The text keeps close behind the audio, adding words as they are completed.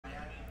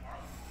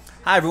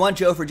Hi everyone,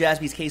 Joe for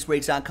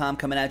jaspyscasebreaks.com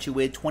coming at you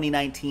with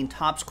 2019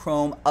 Topps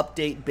Chrome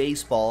Update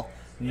Baseball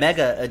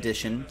Mega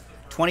Edition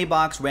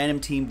 20-box random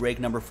team break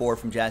number 4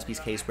 from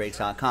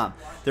jaspyscasebreaks.com.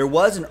 There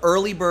was an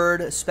early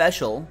bird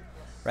special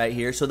right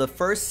here, so the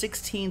first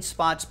 16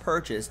 spots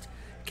purchased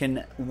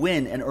can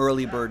win an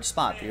early bird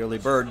spot. The early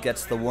bird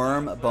gets the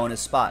worm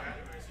bonus spot.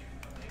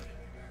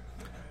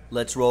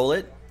 Let's roll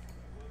it.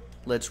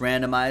 Let's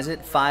randomize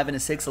it. 5 and a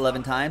 6,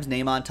 11 times.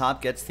 Name on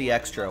top gets the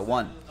extra.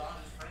 1,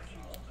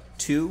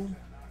 2,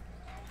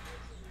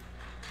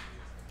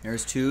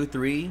 there's 2,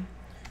 3,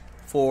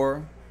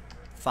 4,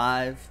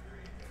 5,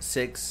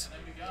 6,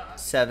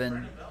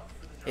 7,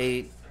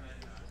 8,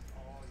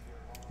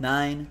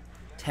 9,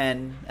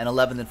 10, and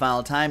 11th and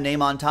final time.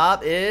 Name on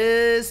top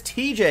is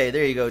TJ.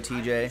 There you go,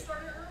 TJ.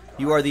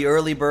 You are the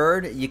early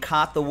bird. You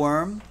caught the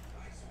worm.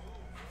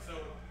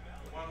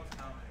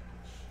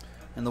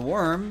 And the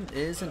worm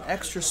is an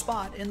extra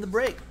spot in the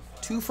break.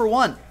 2 for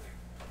 1.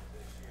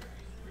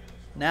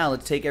 Now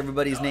let's take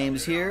everybody's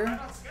names here.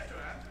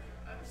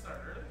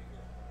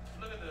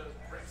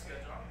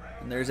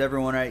 And there's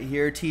everyone right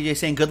here. TJ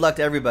saying good luck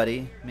to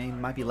everybody.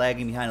 Might be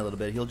lagging behind a little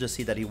bit. He'll just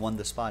see that he won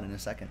the spot in a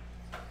second.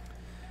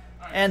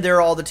 And there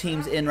are all the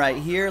teams in right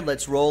here.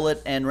 Let's roll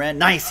it and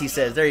nice, he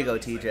says. There you go,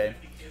 TJ.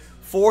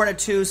 4 and a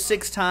 2,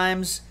 6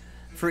 times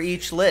for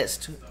each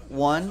list.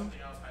 1,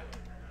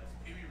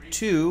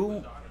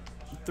 2,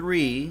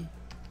 3,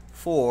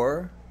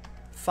 4,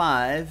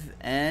 5,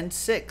 and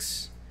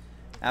 6.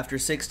 After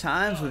 6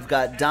 times, we've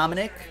got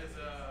Dominic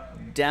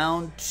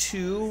down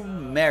to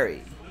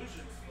Mary.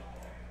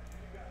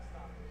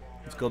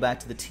 Let's go back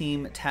to the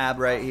team tab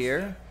right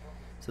here.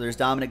 So there's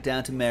Dominic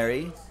down to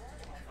Mary.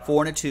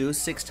 4 and a 2,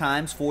 6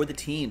 times for the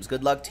teams.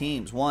 Good luck,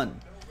 teams. 1,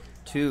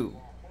 2,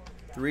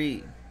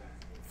 3,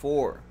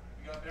 4,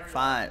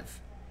 5,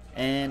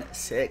 and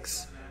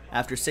 6.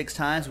 After 6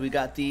 times, we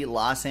got the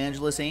Los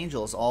Angeles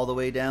Angels all the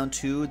way down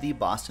to the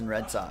Boston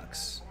Red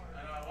Sox.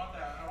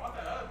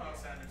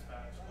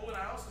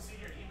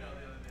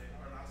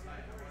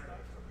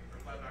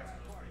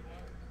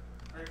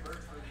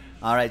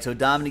 All right, so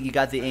Dominic, you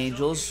got the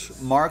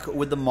Angels. Mark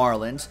with the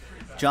Marlins.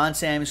 John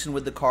Samuelson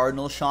with the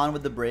Cardinals. Sean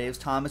with the Braves.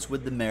 Thomas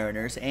with the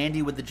Mariners.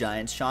 Andy with the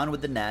Giants. Sean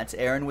with the Nats.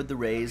 Aaron with the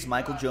Rays.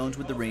 Michael Jones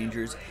with the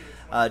Rangers.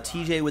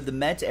 TJ with the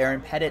Mets.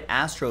 Aaron Pettit,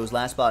 Astros.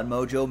 Last spot,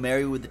 Mojo.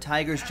 Mary with the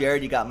Tigers.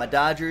 Jared, you got my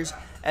Dodgers.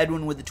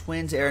 Edwin with the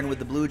Twins. Aaron with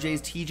the Blue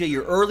Jays. TJ,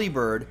 your early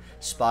bird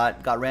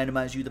spot got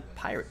randomized. You the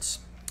Pirates.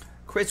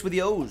 Chris with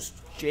the O's.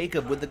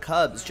 Jacob with the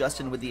Cubs.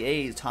 Justin with the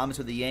A's. Thomas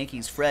with the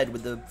Yankees. Fred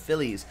with the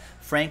Phillies.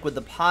 Frank with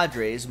the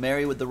Padres.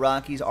 Mary with the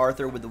Rockies.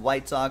 Arthur with the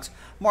White Sox.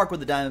 Mark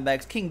with the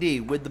Diamondbacks. King D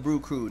with the Brew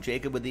Crew.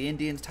 Jacob with the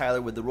Indians.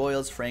 Tyler with the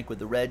Royals. Frank with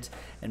the Reds.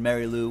 And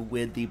Mary Lou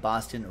with the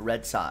Boston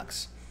Red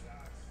Sox.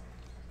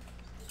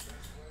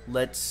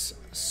 Let's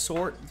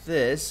sort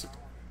this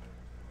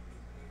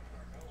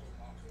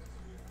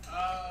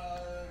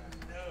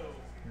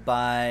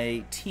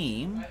by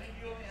team,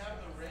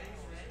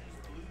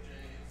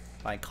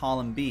 by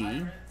column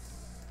B,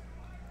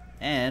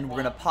 and we're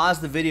going to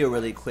pause the video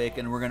really quick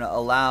and we're going to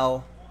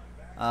allow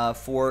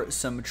for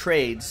some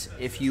trades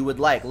if you would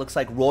like. Looks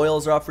like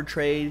Royals are up for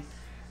trade.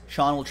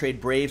 Sean will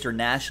trade Braves or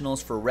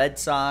Nationals for Red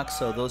Sox,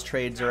 so those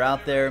trades are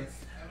out there.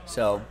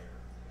 So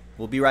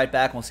we'll be right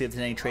back and we'll see if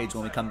there's any trades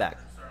when we come back.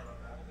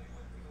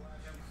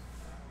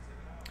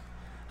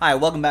 Hi,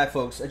 welcome back,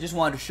 folks. I just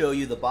wanted to show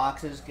you the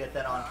boxes. Get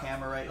that on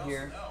camera right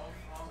here.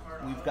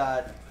 We've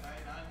got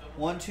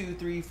 1, 2,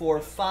 3, 4,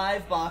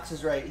 5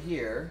 boxes right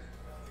here.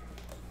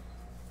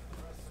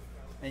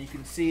 And you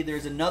can see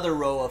there's another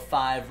row of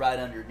 5 right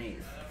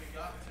underneath.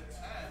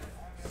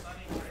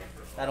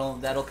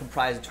 That'll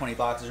comprise of 20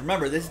 boxes.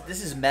 Remember, this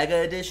is Mega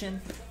Edition,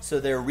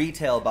 so they're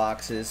retail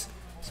boxes,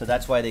 so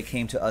that's why they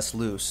came to us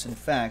loose. In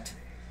fact,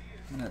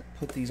 I'm going to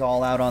put these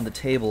all out on the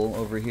table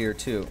over here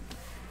too.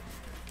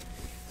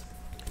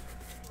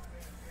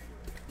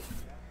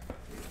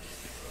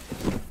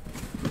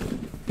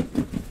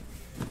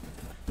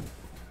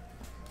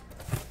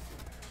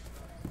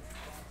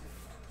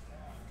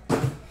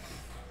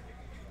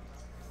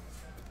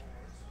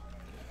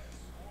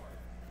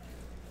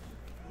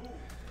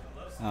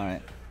 All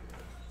right.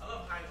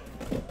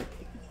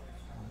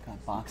 I've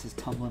got boxes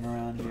tumbling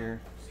around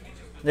here.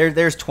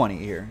 There's 20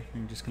 here.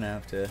 You're just gonna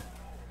have to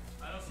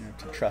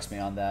trust me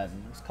on that.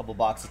 And there's a couple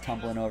boxes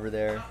tumbling over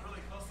there.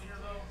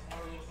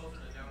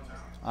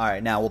 All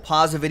right, now we'll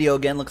pause the video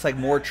again. Looks like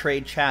more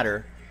trade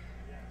chatter,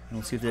 and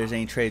we'll see if there's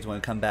any trades when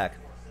we come back.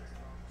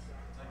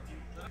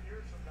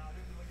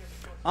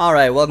 All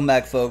right, welcome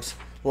back, folks.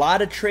 A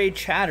lot of trade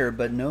chatter,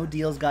 but no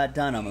deals got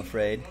done, I'm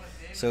afraid.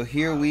 So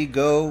here we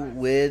go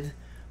with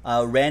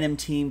Random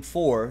Team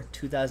 4,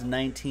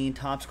 2019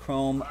 Topps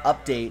Chrome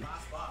Update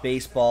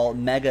Baseball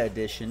Mega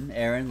Edition.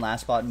 Aaron,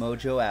 Last Spot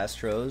Mojo,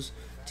 Astros.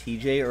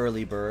 TJ,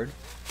 Early Bird.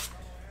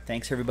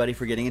 Thanks, everybody,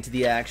 for getting into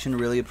the action.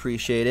 Really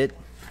appreciate it.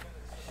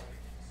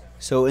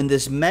 So in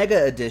this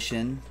Mega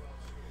Edition,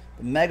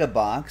 the Mega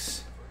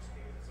Box,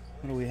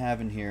 what do we have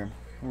in here?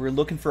 We're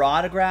looking for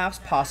autographs,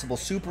 possible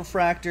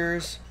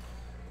superfractors.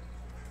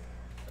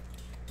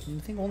 I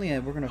think only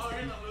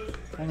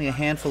only a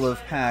handful of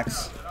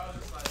packs.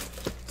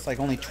 It's like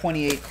only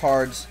 28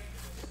 cards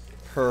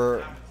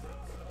per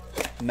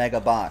mega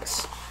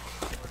box.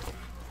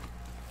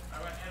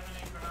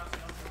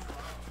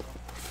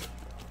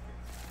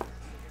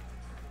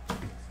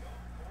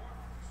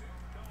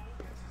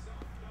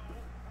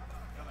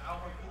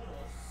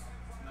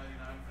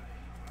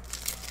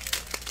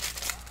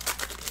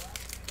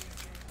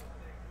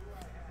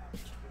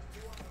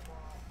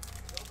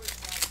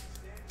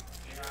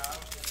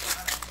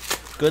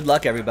 Good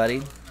luck,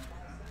 everybody.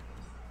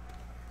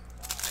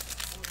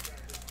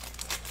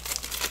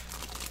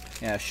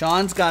 Yeah,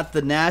 Sean's got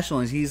the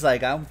Nationals. He's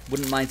like, I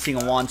wouldn't mind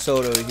seeing a Juan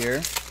Soto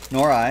here.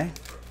 Nor I.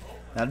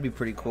 That'd be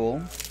pretty cool.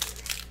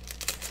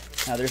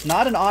 Now, there's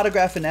not an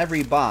autograph in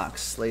every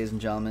box, ladies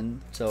and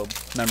gentlemen. So,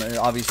 remember,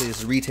 obviously, this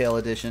is a retail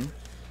edition.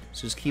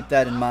 So just keep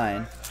that in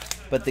mind.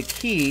 But the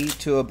key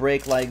to a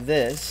break like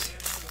this,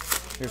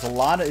 there's a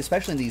lot of,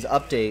 especially in these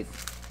update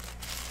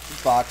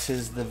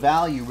boxes, the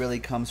value really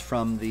comes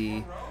from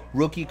the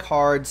rookie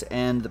cards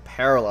and the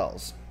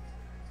parallels.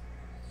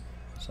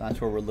 So that's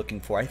what we're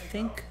looking for, I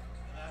think.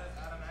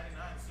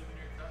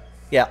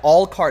 Yeah,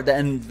 all card,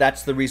 and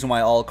that's the reason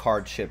why all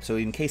cards ship. So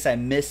in case I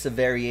miss a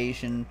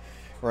variation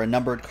or a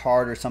numbered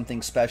card or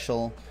something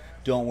special,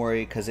 don't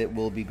worry, because it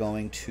will be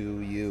going to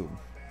you.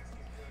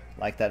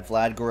 Like that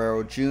Vlad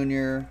Guerrero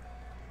Jr.,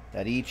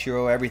 that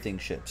Ichiro, everything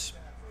ships.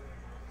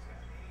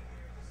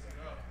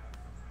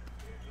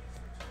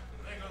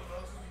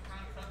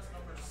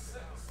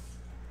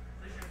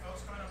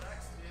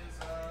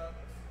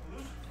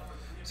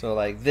 So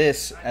like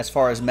this, as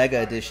far as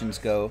mega editions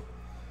go,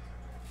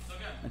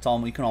 it's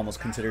all, you can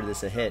almost consider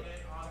this a hit.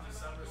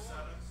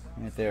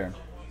 Right there.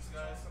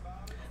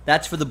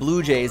 That's for the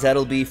Blue Jays.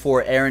 That'll be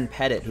for Aaron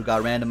Pettit, who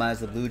got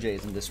randomized the Blue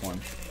Jays in this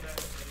one.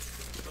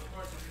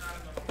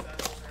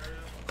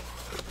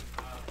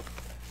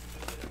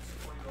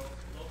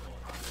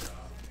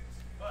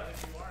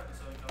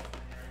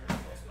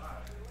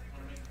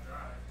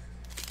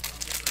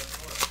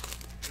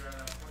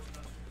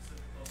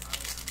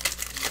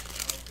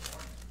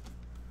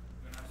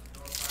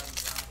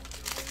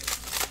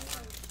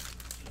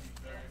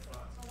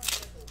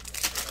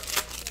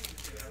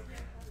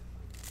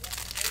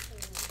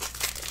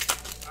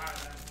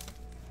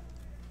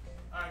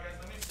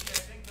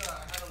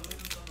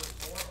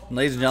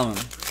 Ladies and gentlemen,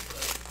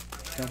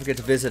 don't forget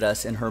to visit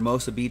us in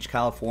Hermosa Beach,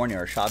 California.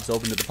 Our shop's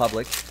open to the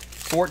public.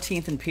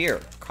 14th and Pier,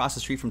 across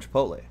the street from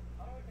Chipotle.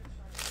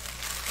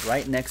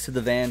 Right next to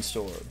the van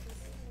store.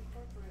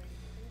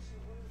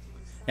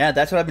 Yeah,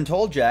 that's what I've been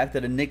told, Jack,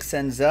 that a Nick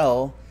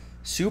Senzel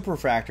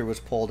Superfractor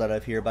was pulled out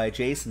of here by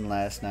Jason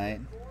last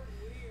night.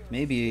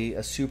 Maybe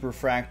a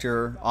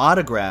Superfractor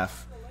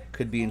autograph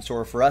could be in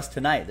store for us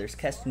tonight. There's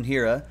Keston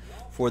Hiura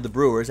for the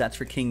Brewers. That's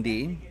for King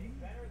D.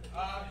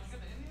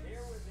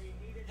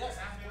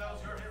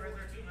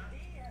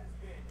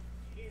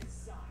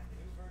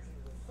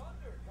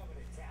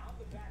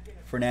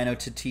 Fernando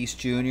Tatis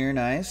Jr.,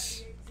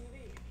 nice.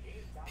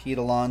 Pete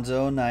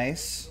Alonso,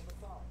 nice.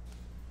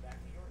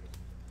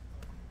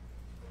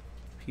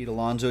 Pete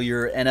Alonso,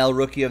 your NL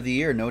Rookie of the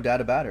Year, no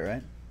doubt about it,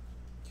 right?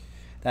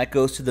 That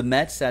goes to the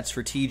Mets. That's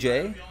for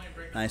TJ.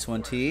 Nice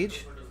one, Tej.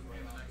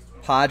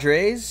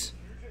 Padres.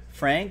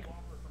 Frank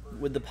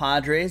with the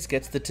Padres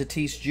gets the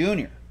Tatis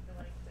Jr.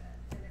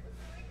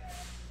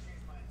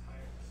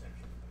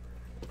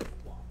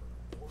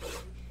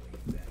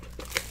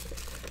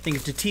 I think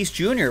if Tatis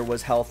Jr.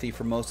 was healthy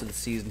for most of the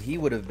season, he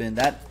would have been,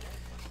 that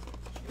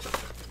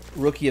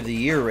Rookie of the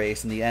Year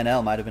race in the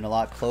NL might have been a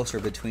lot closer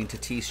between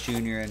Tatis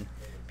Jr. and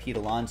Pete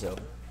Alonso.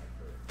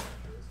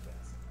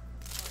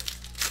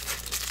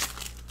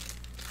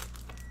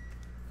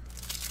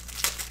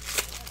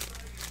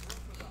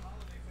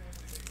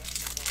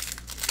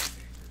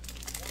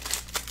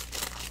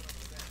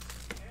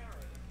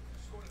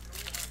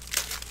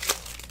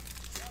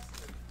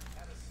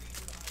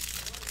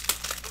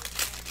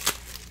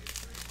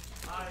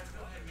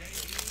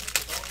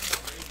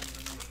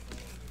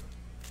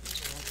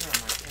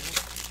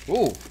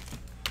 Ooh,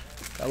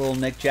 got a little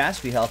Nick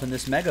Jaspy helping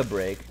this mega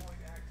break.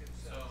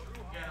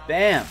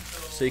 Bam!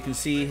 So you can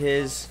see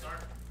his,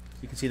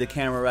 you can see the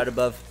camera right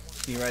above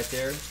me right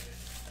there.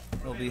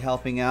 He'll be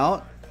helping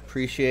out.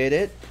 Appreciate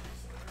it.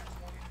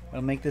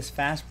 It'll make this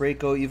fast break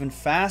go even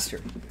faster.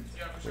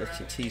 There's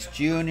Tatis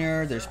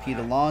Jr. There's Pete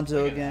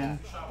Alonso again.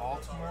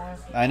 Baltimore.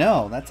 I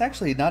know. That's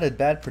actually not a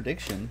bad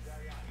prediction.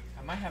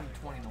 I might have him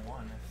 20-1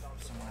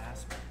 if someone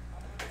asks me.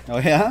 Oh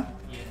yeah?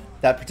 Yeah.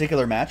 That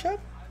particular matchup?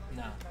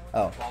 No.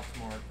 Oh.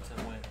 Baltimore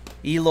to win.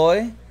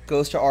 Eloy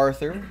goes to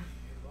Arthur.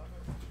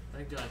 I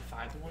think they're like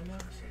 5-1 now,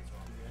 so it's pretty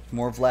good.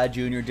 More Vlad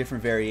Jr.,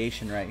 different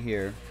variation right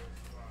here.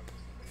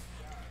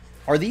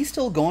 Are these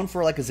still going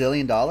for like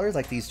 $1 zillion,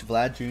 like these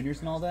Vlad Juniors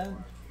and all that?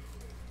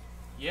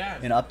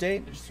 Yeah. In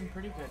update? There's some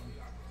pretty good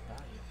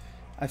value.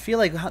 I feel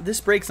like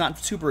this break's not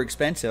super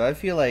expensive. I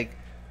feel like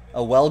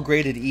a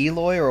well-graded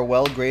Eloy or a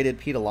well-graded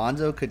Pete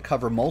Alonso could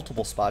cover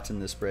multiple spots in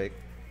this break.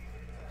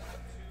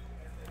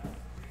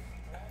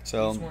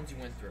 So These ones you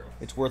went through.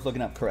 it's worth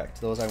looking up. Correct.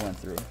 Those I went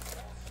through.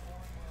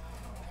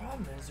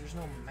 Problem is, there's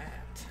no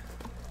mat.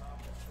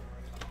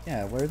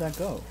 Yeah, where'd that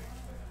go?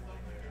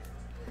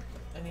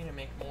 I need to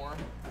make more.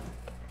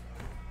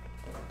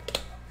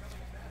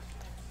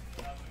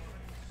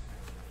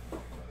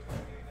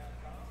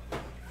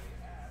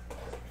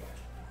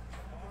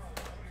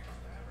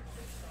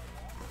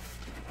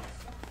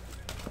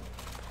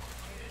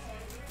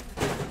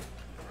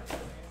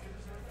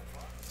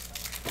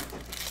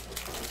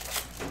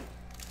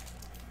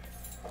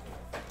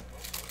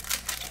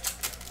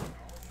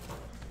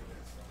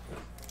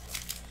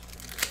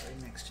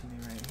 Next to me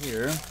right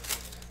here.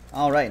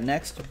 All right,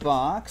 next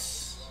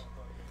box.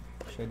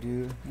 Should I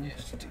do,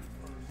 let's do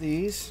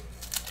these?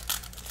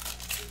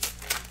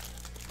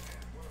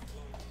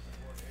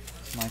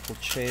 Michael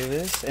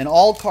Chavis, an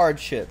all card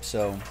chip,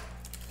 so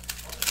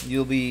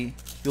you'll be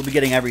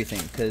getting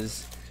everything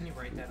because Can you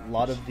write that a on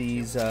lot the of sheet,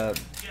 these. too?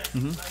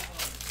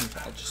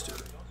 I'll just do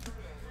it.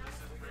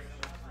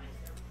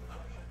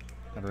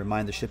 Gotta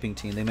remind the shipping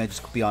team they may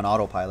just be on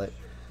autopilot.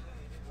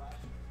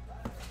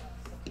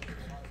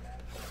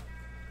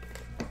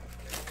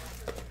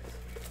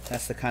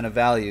 That's the kind of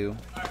value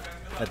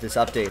that this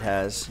update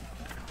has.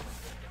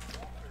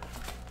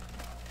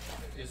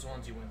 These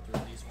ones you went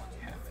through, these ones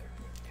you have there.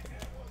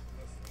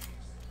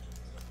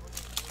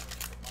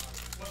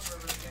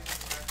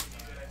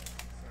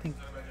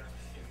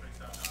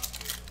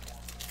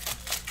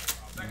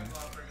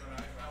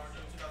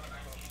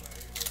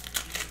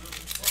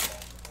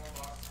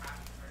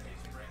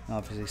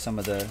 Obviously, some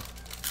of the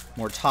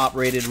more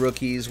top-rated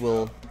rookies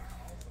will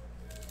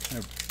kind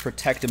of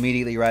protect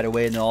immediately right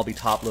away, and they'll all be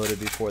top-loaded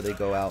before they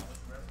go out.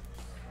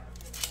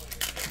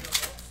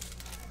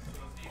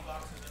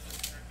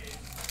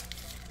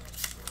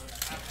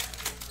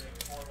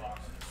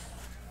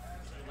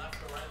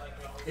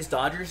 This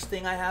Dodgers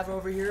thing I have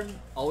over here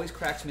always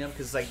cracks me up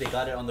because like they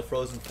got it on the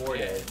Frozen 4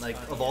 day, like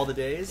of all the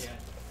days.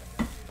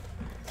 Yeah.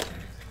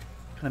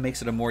 Kind of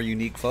makes it a more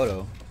unique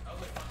photo.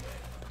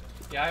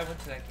 Yeah, I went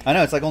to that game. I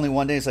know it's like only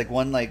one day. It's like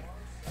one like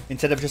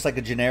instead of just like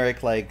a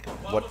generic like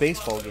what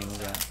baseball game is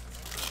that?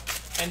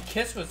 And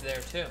Kiss was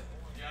there too. Yeah,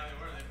 they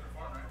were. They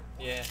performed,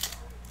 right? Yeah.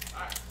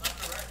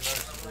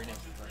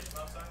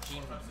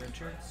 Gene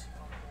Richards.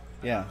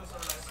 Yeah,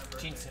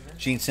 Gene Simmons.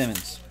 Gene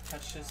Simmons.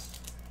 Touches.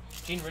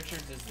 Gene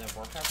Richards is the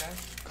workout guy.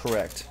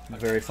 Correct. Okay,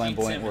 Very Gene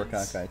flamboyant Simmons.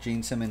 workout guy.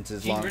 Gene Simmons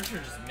is Gene long.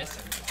 Richards is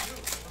missing.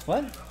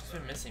 What? He's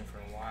been missing for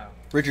a while.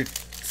 Richard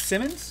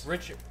Simmons?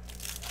 Richard.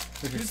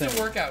 Richard Who's Simmons.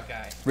 the workout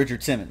guy?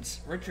 Richard Simmons.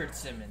 Richard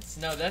Simmons.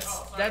 No,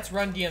 that's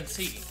Run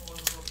DMC.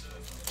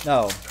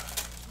 No,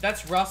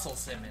 That's Russell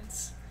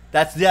Simmons.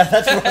 that's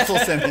Russell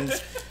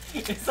Simmons.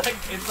 It's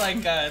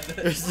like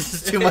There's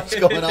just too much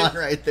going on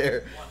right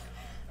there.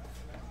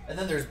 And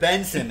then there's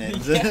Ben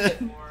Simmons. Yeah.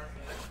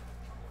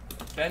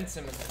 Ben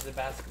Simmons is a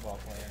basketball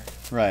player.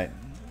 Right.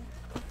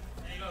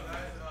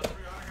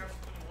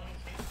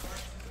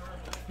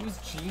 Who's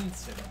Gene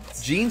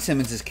Simmons? Gene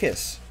Simmons is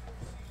Kiss.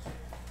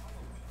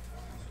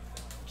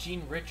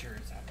 Gene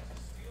Richards. I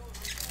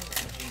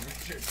don't know Gene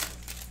Richards.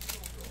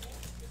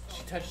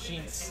 She touched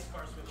Gene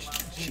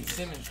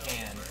Simmons'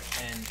 hand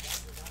and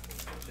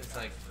it's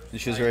like. And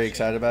she was very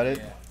excited about it?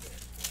 Yeah.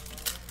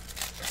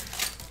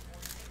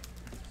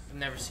 I've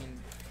never seen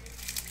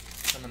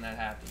someone that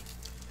happy.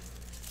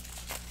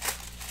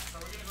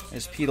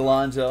 There's Pete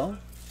Alonso.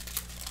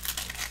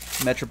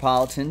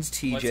 Metropolitans,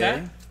 TJ. What's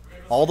that?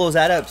 All those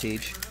add up,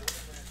 Teach.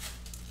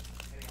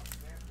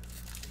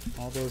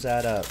 All those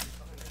add up.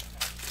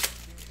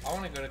 I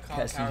want to go to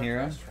Colin Testing Coward's here.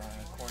 restaurant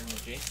according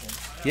to Jason.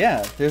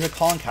 Yeah, there's a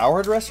Colin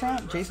Cowherd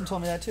restaurant. Jason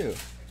told me that too.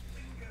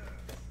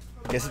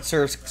 Guess it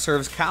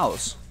serves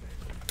cows,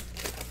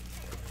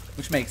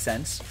 which makes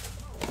sense.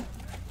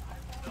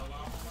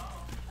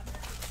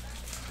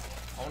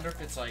 I wonder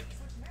if it's like,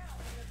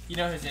 you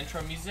know, his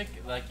intro music.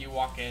 Like you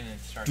walk in and it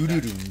starts.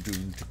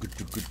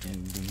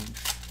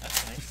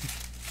 That's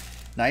nice.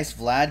 Nice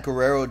Vlad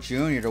Guerrero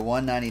Jr. to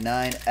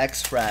 199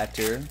 X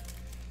Fractor.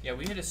 Yeah,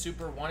 we hit a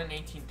super 1 in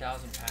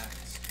 18,000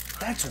 packs.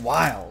 That's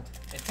wild.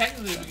 And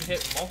technically we could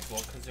hit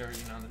multiple because they're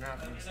they're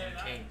not in the same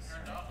case or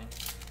anything.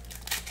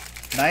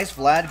 Nice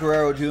Vlad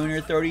Guerrero Jr.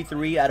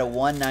 33 out of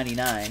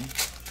 199.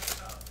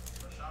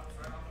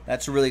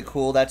 That's really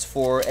cool. That's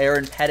for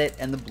Aaron Pettit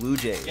and the Blue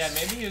Jays. Yeah,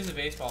 maybe he was a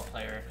baseball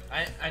player.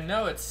 I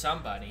know it's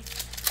somebody,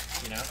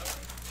 you know.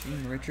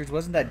 Gene Richards,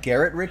 wasn't that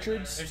Garrett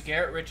Richards? There's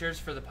Garrett Richards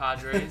for the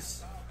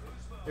Padres.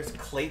 There's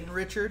Clayton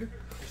Richard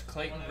There's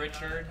Clayton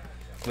Richard.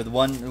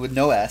 with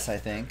no S, I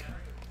think.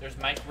 There's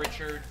Mike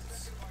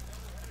Richards.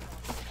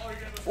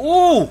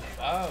 Ooh!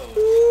 Oh,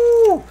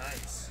 Ooh!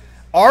 nice.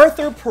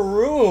 Arthur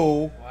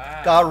Peru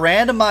Wow. got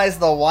randomized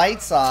the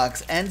White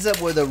Sox. Ends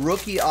up with a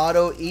rookie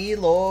auto,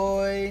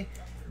 Eloy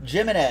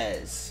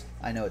Jimenez.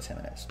 I know it's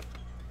Jimenez.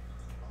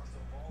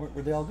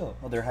 Where'd they all go?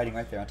 Oh, they're hiding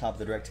right there on top of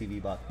the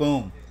DirecTV box.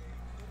 Boom.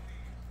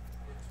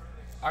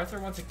 Arthur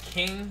wants a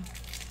King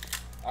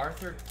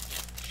Arthur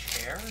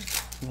chair?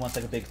 He wants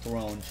like a big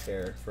throne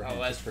chair for him.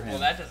 Oh, Just for him. well,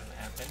 that doesn't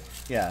happen.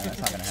 Yeah, that's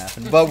not going to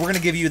happen. But we're going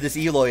to give you this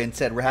Eloy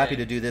instead. We're happy Yeah.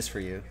 to do this for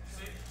you.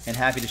 and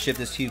happy to ship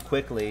this to you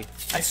quickly.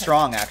 That's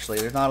strong, actually.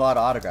 There's not a lot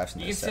of autographs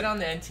in You this can sit on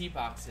the NT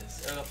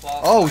boxes or the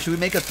flawless. Oh, should we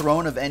make a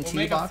throne of NT we'll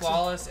make boxes? a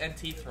flawless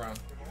NT throne.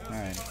 All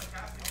right.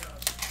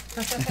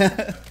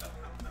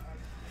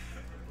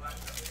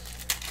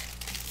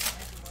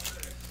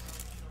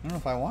 I don't know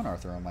if I want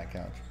Arthur on my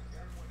couch.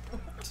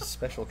 It's a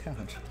special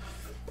couch.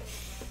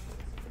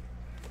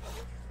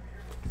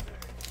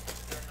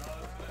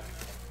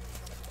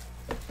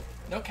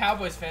 No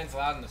Cowboys fans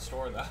allowed in the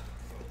store, though.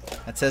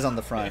 That says on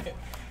the front.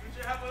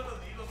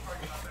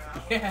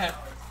 Yeah.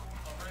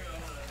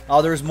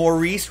 Oh, there's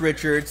Maurice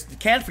Richards.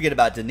 Can't forget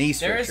about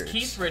Denise Richards. There is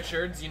Keith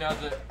Richards, you know,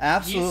 the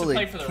Absolutely. he used to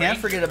play for the Can't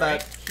Rangers, forget about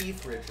right?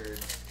 Keith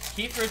Richards.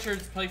 Keith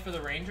Richards played for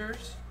the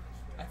Rangers,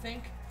 I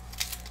think.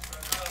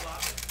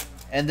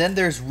 And then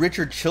there's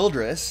Richard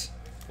Childress.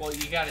 Well,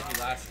 you got to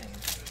do last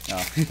names.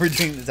 Oh, we're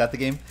doing. Is that the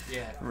game?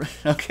 Yeah.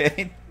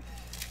 Okay.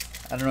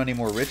 I don't know any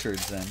more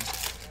Richards then.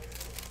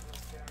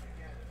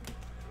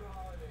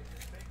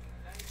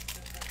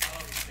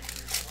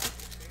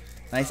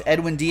 Nice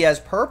Edwin Diaz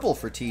purple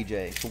for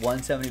TJ to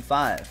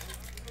 175.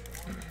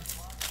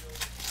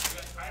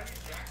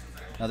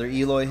 Another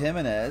Eloy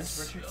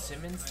Jimenez. Richard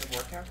Simmons, the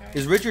workout guy?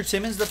 Is Richard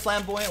Simmons the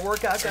flamboyant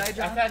workout guy, I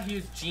John? thought he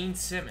was Gene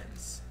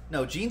Simmons.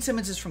 No, Gene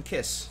Simmons is from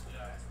Kiss.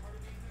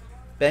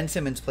 Ben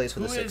Simmons plays for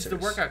Who the is Sixers. the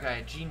workout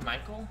guy? Gene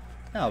Michael?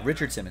 No,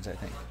 Richard Simmons, I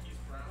think.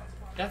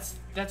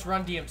 That's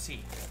Run DMC.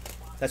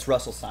 That's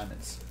Russell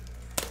Simons.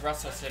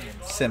 Russell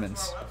Simmons.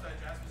 Simmons.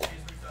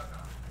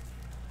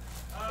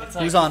 It's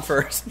like, Who's on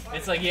first?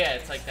 It's like, yeah,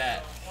 it's like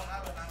that.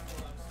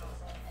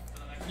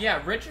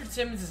 Yeah, Richard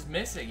Simmons is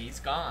missing. He's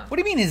gone. What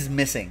do you mean is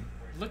missing?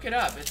 Look it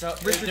up. There's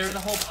a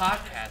whole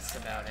podcast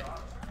about it.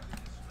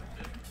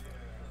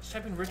 Just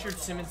type in Richard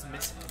Simmons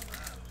missing.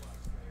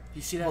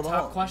 You see that Hold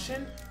top on.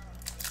 question?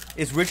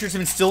 Is Richard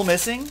Simmons still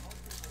missing?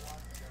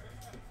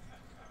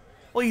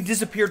 Well, he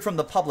disappeared from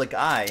the public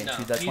eye in No,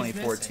 he's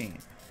 2014.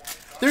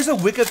 There's a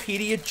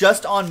Wikipedia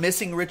just on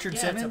missing Richard Yeah,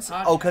 it's a Simmons?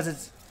 podcast. Oh, because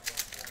it's...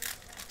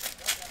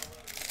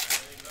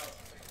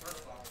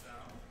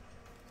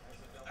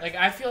 Like,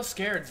 I feel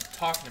scared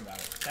talking about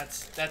it.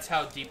 That's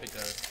how deep it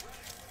goes.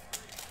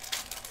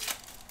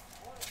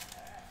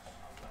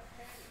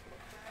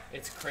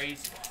 It's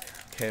crazy.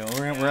 Okay, well,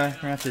 we're gonna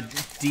have to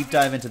deep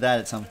dive into that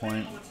at some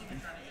point. Gene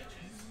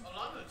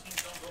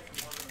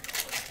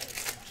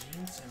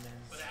Simmons.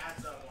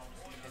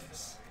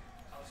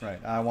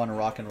 Right, I want to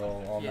rock and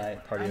roll all Yeah,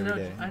 night, party I know,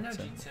 every day. I know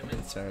So- Gene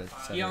Simmons. so-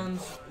 He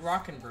owns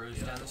Rockin' Brews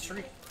down the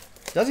street.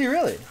 Does he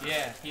really?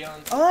 Yeah, he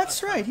owns. Oh,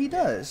 that's right, he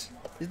does.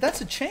 That's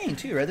a chain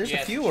too, right? There's Yeah, a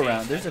it's few a chain.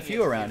 around. There's I a think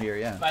few it's around here,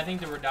 yeah. But I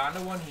think the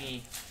Redondo one,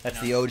 That's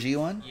you the know, OG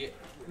one? Yeah,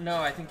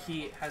 no, I think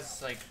he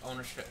has like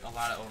ownership, a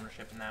lot of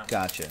ownership in that one.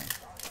 Gotcha.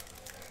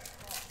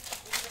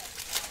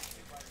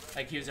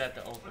 Like he was at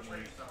the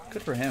opening.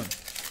 Good for him.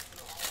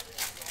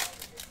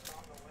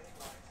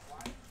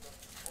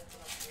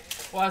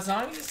 Well, as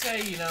long as you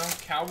say, you know,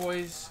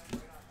 Cowboys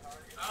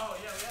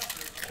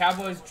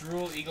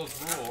drool, Eagles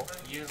rule,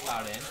 you're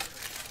allowed in.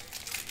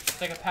 It's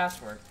like a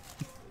password.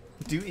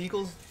 Do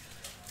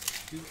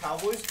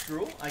Cowboys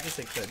drool? I guess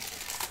they could.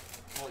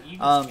 Well,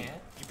 Eagles can't.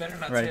 You better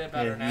not right, say that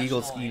about yeah, our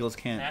national Eagles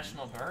can't.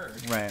 national bird,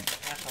 Right.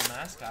 national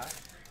mascot.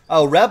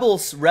 Oh,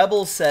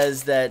 Rebels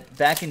says that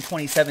back in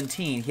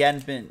 2017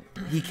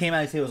 he came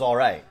out and said it was all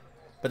right,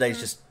 but that he's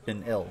just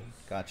been ill.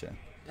 Gotcha.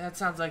 That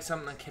sounds like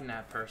something a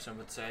kidnapped person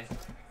would say.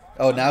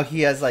 Oh, now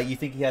he has you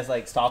think he has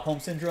Stockholm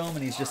syndrome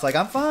and he's just like,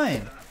 I'm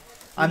fine.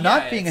 I'm Yeah,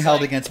 not being it's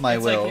held like- against my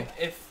it's will. Like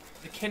if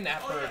the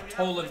kidnapper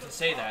told him to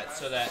say that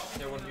so that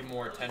there wouldn't be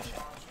more attention.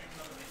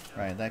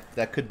 Right,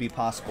 that could be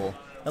possible.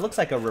 That looks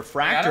like a Like, I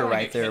refractor don't wanna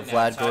right get there,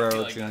 kidnapped, Vlad so I feel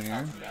Guerrero like not Jr.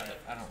 talking about it.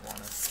 I don't want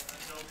to.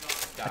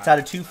 That's out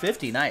of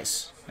 250.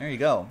 Nice. There you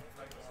go.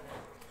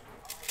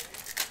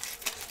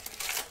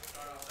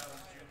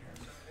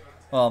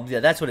 Well, yeah,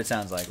 that's what it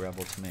sounds like,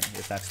 Rebel, to me,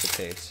 if that's the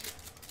case.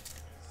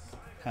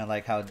 Kind of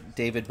like how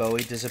David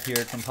Bowie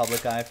disappeared from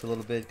public eye for a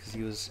little bit because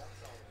he was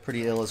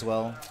pretty ill as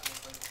well.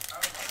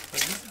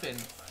 But this has been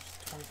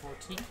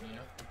 2014, you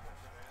know.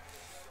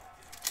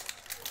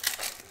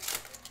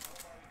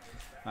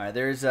 All right,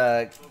 there's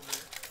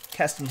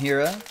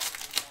Castanheira.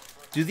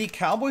 Do the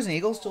Cowboys and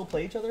Eagles still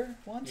play each other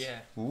once? Yeah.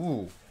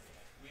 Ooh.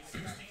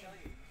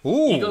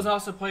 Ooh. Eagles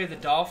also play the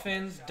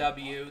Dolphins,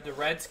 W, the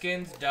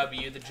Redskins,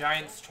 W, the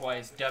Giants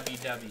twice,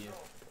 WW.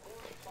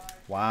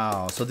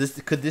 Wow. So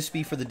could this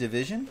be for the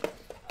division?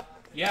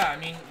 Yeah, I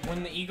mean,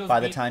 when the Eagles By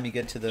the time you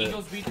get to the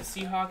Eagles beat the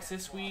Seahawks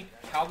this week,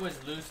 Cowboys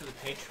lose to the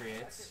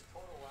Patriots,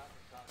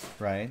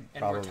 right, and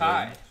probably. we're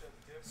tied.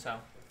 So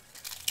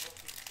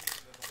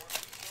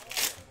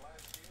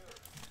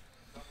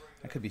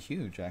That could be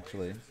huge,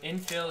 actually. in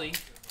Philly,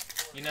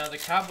 you know, the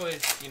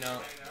Cowboys, you know,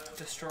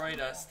 destroyed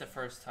us the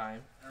first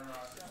time,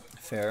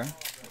 Fair.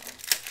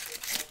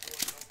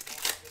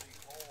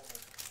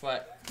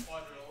 but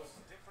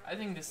I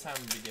think this time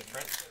will be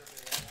different.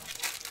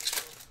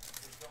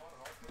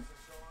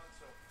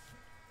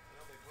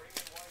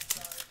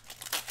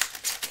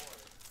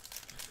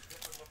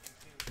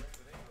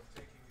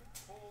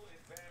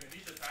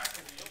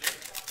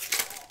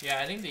 Yeah,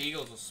 Yeah, I think the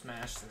Eagles will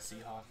smash the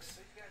Seahawks.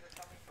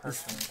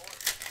 Personally.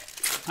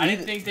 I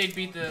didn't think they'd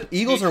beat the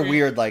Eagles Patriots. are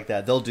weird like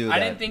that. They'll do that. I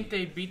didn't think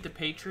they'd beat the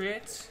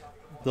Patriots.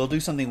 They'll do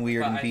something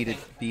weird But and I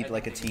beat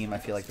like a think team I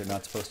feel like they're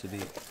not supposed to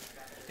beat.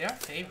 They are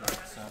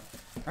favorites, so.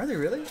 Are they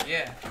really?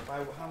 Yeah.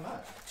 By how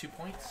much? 2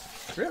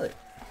 points. Really?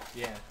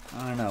 Yeah.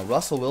 I don't know.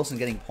 Russell Wilson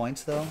getting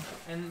points though.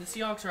 And the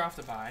Seahawks are off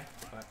the bye,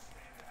 but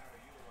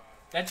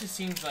that just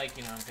seems like,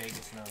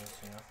 Vegas knows,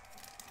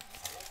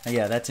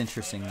 Yeah, that's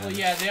interesting. Well,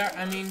 yeah, they are.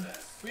 I mean,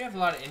 we have a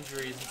lot of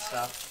injuries and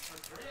stuff.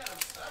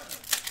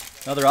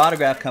 Another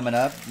autograph coming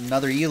up.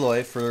 Another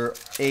Eloy for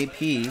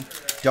AP.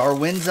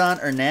 Darwinzon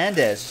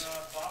Hernandez.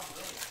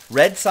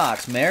 Red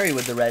Sox. Mary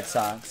with the Red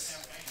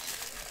Sox.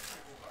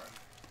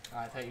 Oh,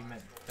 I thought you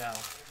meant Bell.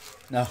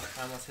 No.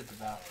 I almost hit the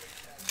bell.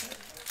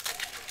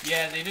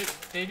 Yeah, they do.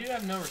 They do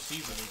have no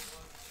receivers.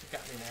 You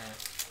got me there.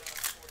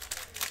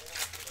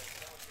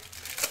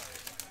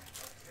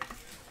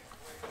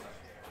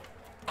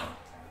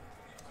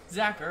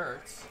 Zach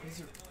Ertz.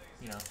 He's,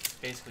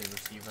 basically a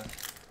receiver.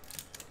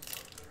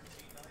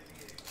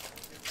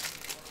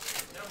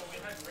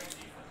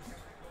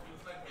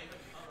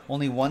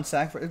 Only one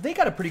sack. They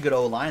got a pretty good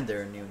O-line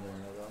there in New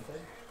England, don't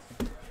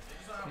they?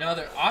 No,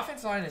 their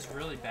offense line is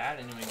really bad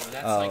in New England.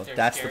 That's like their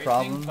that's the scary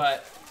problem? thing,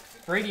 but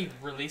Brady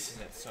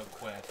releases it so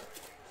quick.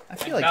 I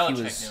feel And like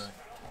he Belichick was. knew it.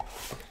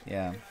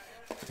 Yeah.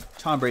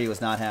 Tom Brady was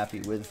not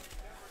happy with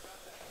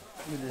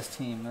this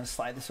team. Let's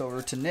slide this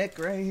over to Nick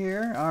right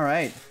here. All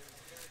right.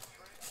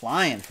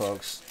 Flying,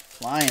 folks.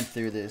 Flying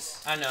through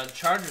this. I know, the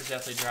Chargers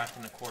definitely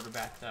drafting a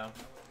quarterback, though.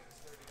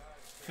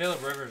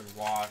 Phillip Rivers is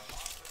washed.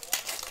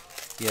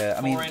 Yeah,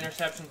 I mean, 4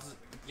 interceptions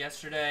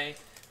yesterday.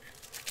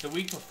 The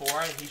week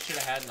before, he should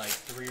have had like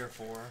 3 or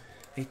 4.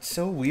 it's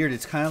so weird.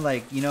 It's kind of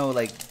like,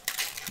 like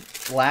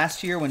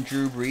last year when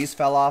Drew Brees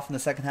fell off in the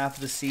second half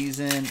of the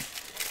season,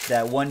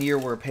 that one year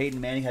where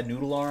Peyton Manning had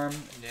noodle arm.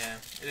 Yeah.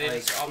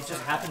 It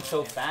just happened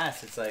so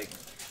fast. It's like...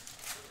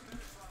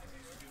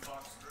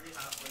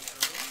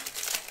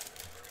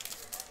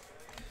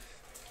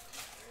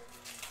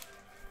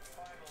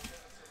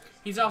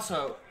 He's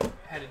also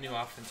had a new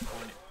offensive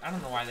coordinator. I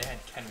don't know why they had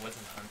Ken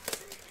Wisenhunt.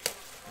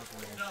 That's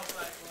weird.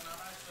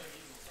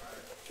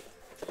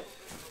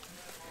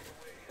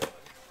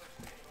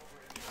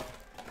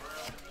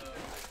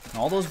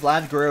 All those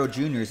Vlad Guerrero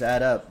Juniors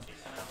add up,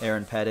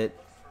 Aaron Pettit.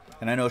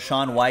 And I know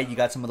Sean White, you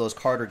got some of those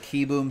Carter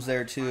Key Booms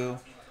there too.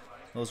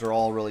 Those are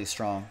all really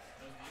strong.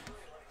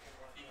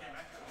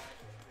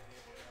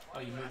 Oh,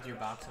 you moved your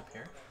box up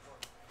here?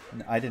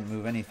 I didn't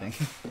move anything.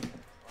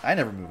 I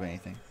never move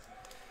anything.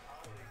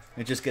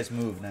 It just gets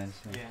moved. Nice.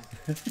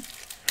 Yeah.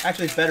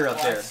 Actually, it's better up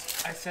Well, there.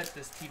 I set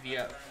this TV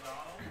up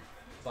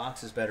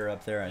Box is better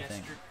up there, I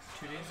think.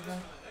 2 days ago.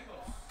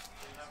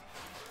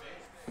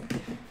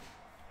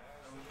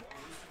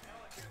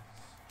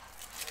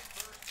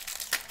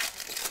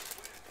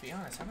 To be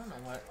honest, I don't know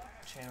what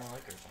channel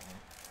Lakers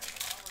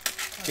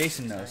on.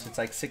 Jason knows. It's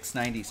like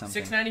 690 something.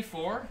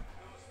 694?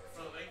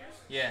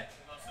 Yeah.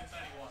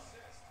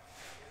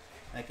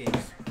 That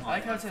game's I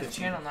like how it says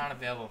channel not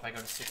available if I go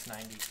to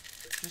 690.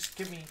 Just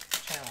give me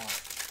channel on.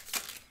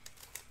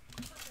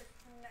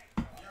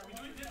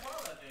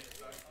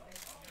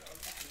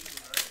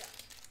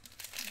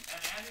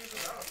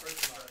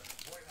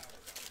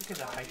 Look at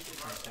the height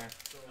difference there.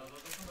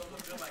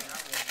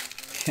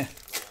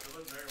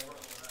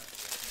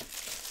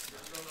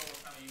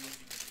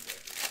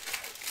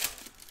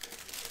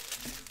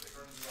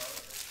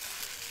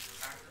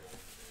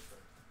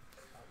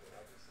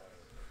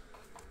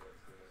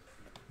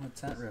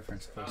 What's that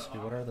reference supposed to be?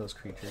 What are those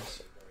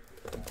creatures?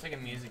 It's like a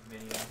music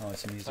video. Oh,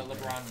 it's a music But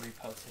video. LeBron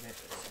reposted it.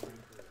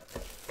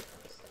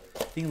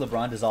 I think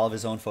LeBron does all of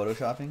his own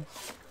photoshopping.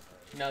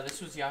 No,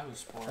 this was Yahoo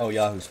Sports. Oh,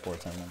 Yahoo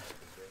Sports, I meant.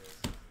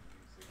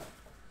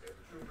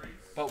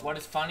 But what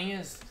is funny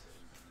is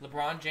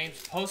LeBron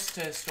James posts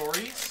to his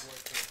stories,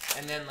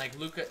 and then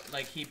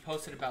he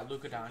posted about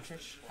Luka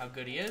Doncic, how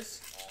good he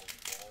is,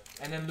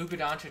 and then Luka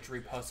Doncic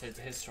reposted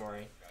his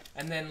story,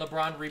 and then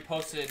LeBron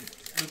reposted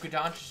Luka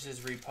Doncic's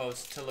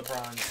repost to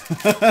LeBron's.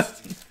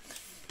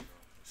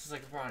 This is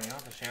like, LeBron, you don't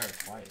have to share it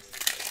twice.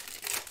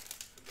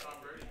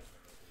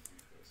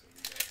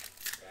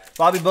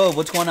 Bobby Bove,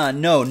 what's going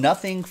on? No,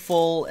 nothing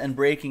full and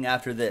breaking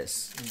after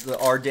this.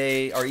 Our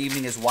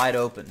evening is wide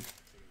open.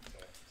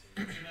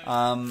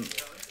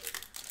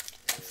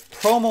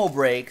 Promo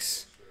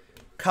breaks,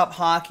 Cup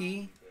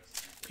Hockey,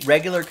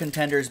 regular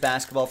contenders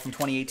basketball from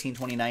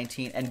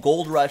 2018-2019, and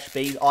Gold Rush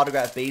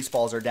autograph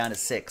baseballs are down to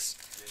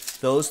 6.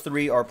 Those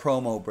 3 are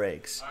promo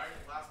breaks.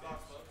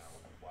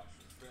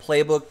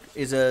 Playbook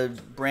is a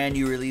brand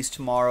new release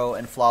tomorrow,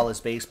 and Flawless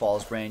Baseball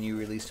is brand new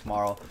release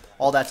tomorrow.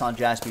 All that's on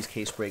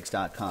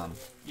jaspyscasebreaks.com.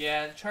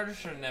 Yeah, the Chargers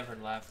should have never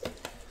left.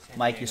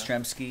 Mike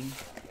Yastrzemski.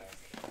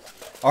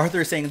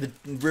 Arthur is saying the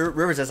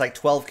Rivers has like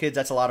 12 kids.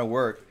 That's a lot of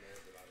work.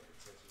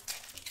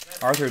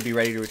 Arthur would be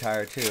ready to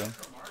retire too.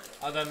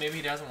 Although maybe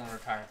he doesn't want to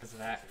retire because of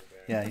that.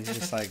 Yeah, he's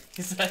just like...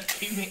 He's like,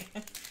 keep me.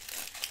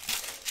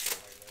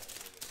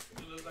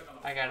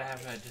 I gotta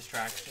have a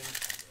distraction.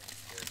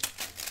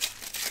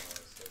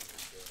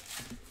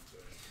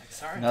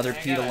 sorry. Another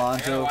man, Pete I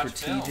Alonso gotta for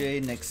watch film.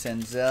 TJ. Nick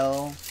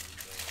Senzel.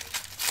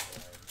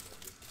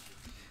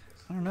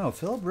 I don't know.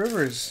 Phillip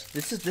Rivers.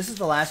 This is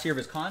the last year of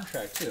his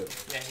contract too.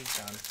 Yeah, he's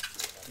done.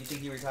 You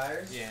think he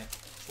retires? Yeah.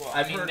 Well,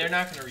 I've I mean, heard- they're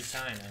not going to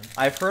resign him.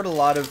 I've heard a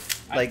lot of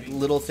like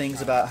little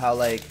things about how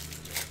like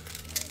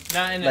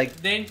Not in like-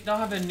 they'll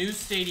have a new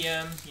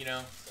stadium, you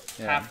know,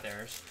 Yeah. half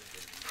theirs.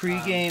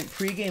 pregame,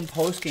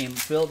 postgame.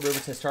 Phillip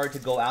Rivers has started to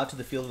go out to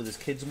the field with his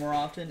kids more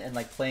often and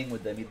like playing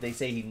with them. They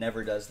say he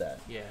never does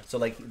that. Yeah. So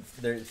like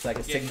it's like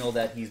a signal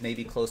that he's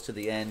maybe close to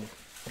the end.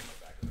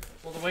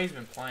 Well, the way he's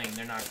been playing,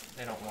 they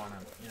don't want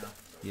him, you know.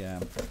 Yeah.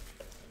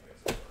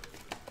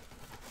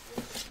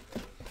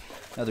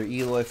 Another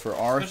Eloy for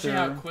Especially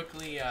Arthur.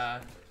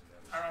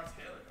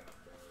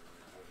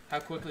 how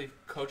quickly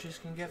coaches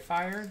can get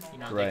fired. You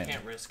know, Right. they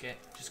can't risk it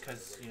just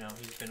because, you know,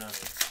 he's been a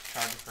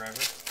Charger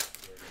forever.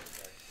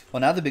 Well,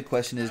 now the big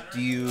question is,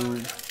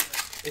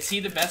 Is he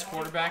the best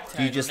quarterback to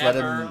Do you just let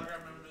never him-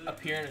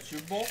 appear in a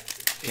Super Bowl?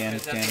 Dan-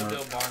 Because that's Dan-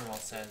 what Bill Barnwell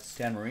says.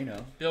 Dan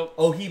Marino? Bill,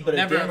 But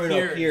never Dan Marino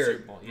appeared in a appeared.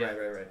 Super Bowl. Yeah.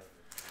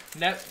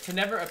 Right. To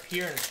never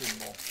appear in a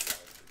Super Bowl.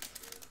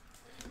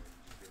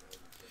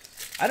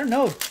 I don't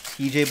know,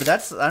 TJ, but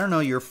I don't know,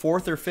 your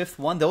fourth or fifth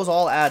one, those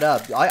all add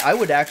up. I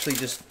would actually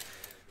just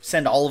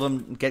send all of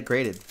them, get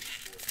graded.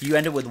 If you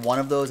end up with one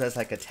of those as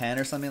like a 10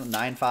 or something,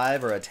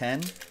 9.5 or a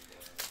 10,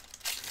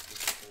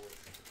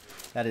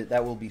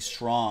 that will be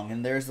strong.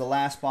 And there's the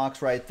last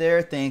box right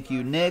there. Thank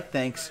you, Nick.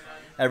 Thanks,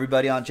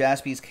 everybody on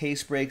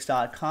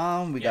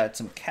jaspyscasebreaks.com. We got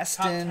some Top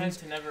 10 Kestons,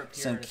 to never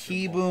appear some in a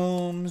Key Super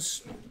Bowl.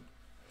 Booms,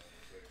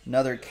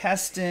 another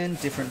Keston,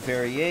 different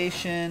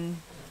variation.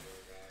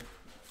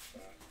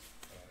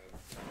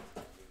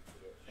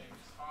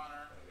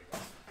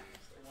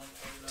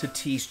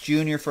 Tatis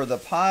Jr. for the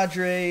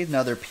Padres,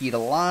 another Pete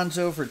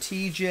Alonso for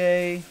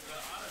TJ,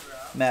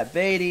 Matt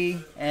Beatty,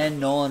 and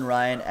Nolan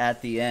Ryan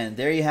at the end.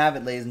 There you have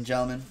it, ladies and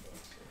gentlemen.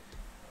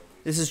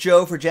 This is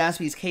Joe for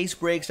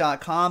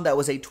JaspysCaseBreaks.com. That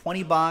was a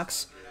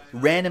 20-box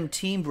random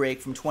team break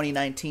from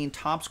 2019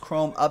 Topps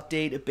Chrome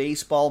Update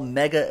Baseball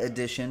Mega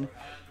Edition.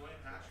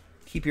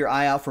 Keep your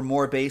eye out for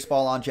more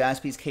baseball on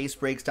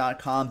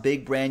JaspysCaseBreaks.com.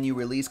 Big brand new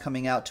release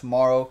coming out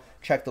tomorrow.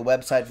 Check the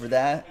website for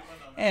that.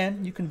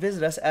 And you can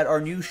visit us at our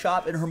new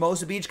shop in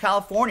Hermosa Beach,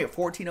 California,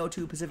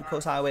 1402 Pacific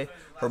Coast Highway,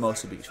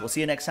 Hermosa Beach. We'll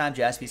see you next time,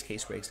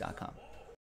 JaspysCaseBreaks.com.